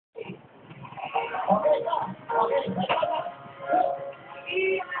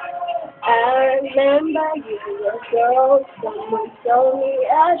remember years ago, someone told me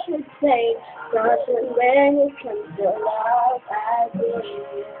I should say caution when it comes to love.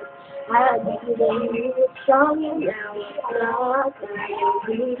 I didn't you were strong and now it's not. I am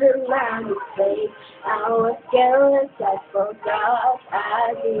reading my mistake. I was careless, I forgot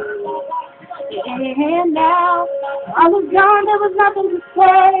I did. And now I was gone, there was nothing to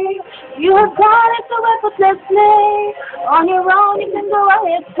say. You have gone into effortlessly. On your own, you can go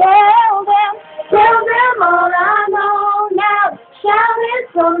ahead, tell them all I know now. Shout it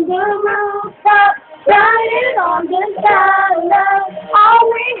from the rooftop, write it on the skyline. All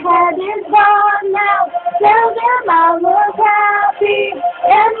we had is gone now. Tell them I was happy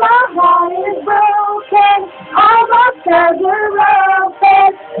and my heart is broken. All my stars are open.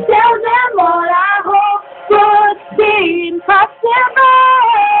 Tell them all I hope would be impossible,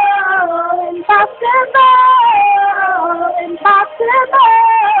 impossible, impossible,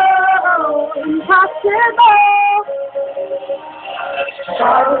 impossible. So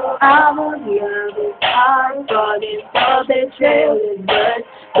I was young, I thought it was betrayal and words,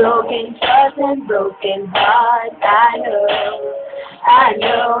 broken trust and broken heart. I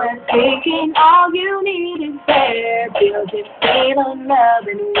know, and thinking all you need is fair, building faith on love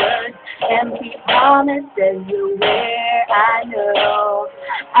and words, empty promises you wear. I know,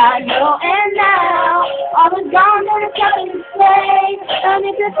 and now all is gone, there is nothing to say. And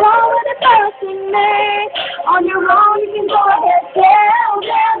if you're gone with the person made, on your own you can go ahead, tell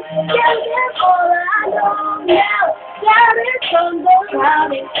them all I know now. Shout it from the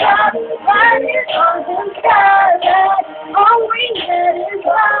crowded crowd, find it on the skyline. All we had is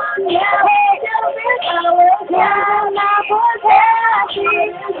gone now. Tell them I was down, I was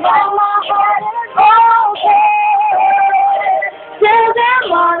happy, but my heart is broken. Tell them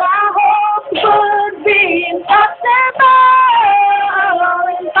all I hope would be impossible,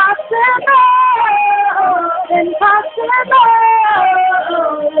 impossible, impossible,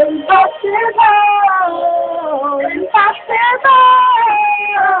 impossible, impossible,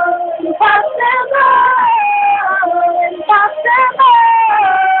 impossible,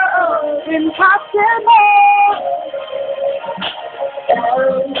 impossible.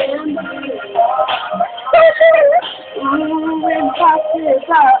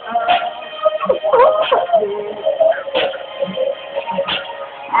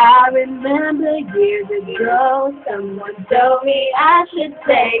 I remember years ago, someone told me I should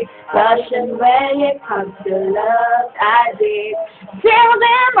say caution when it comes to love. I did. Tell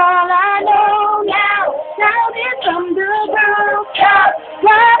them all I know now. Shout it from the rooftop,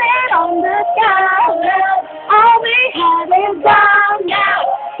 write it on the skyline. All we had is gone now.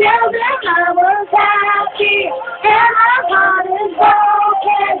 Tell them I was happy and my heart is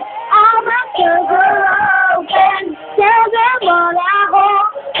broken. All my doors are open. Tell them all I hope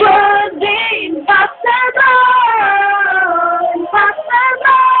would be impossible,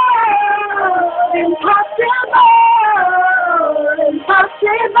 impossible, impossible,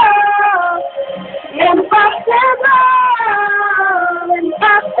 impossible,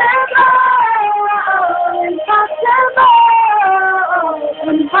 impossible, impossible,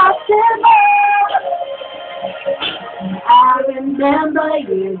 impossible. I remember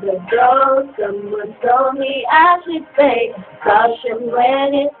years ago, someone told me I should take caution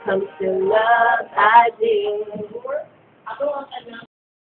when it comes to love. I did.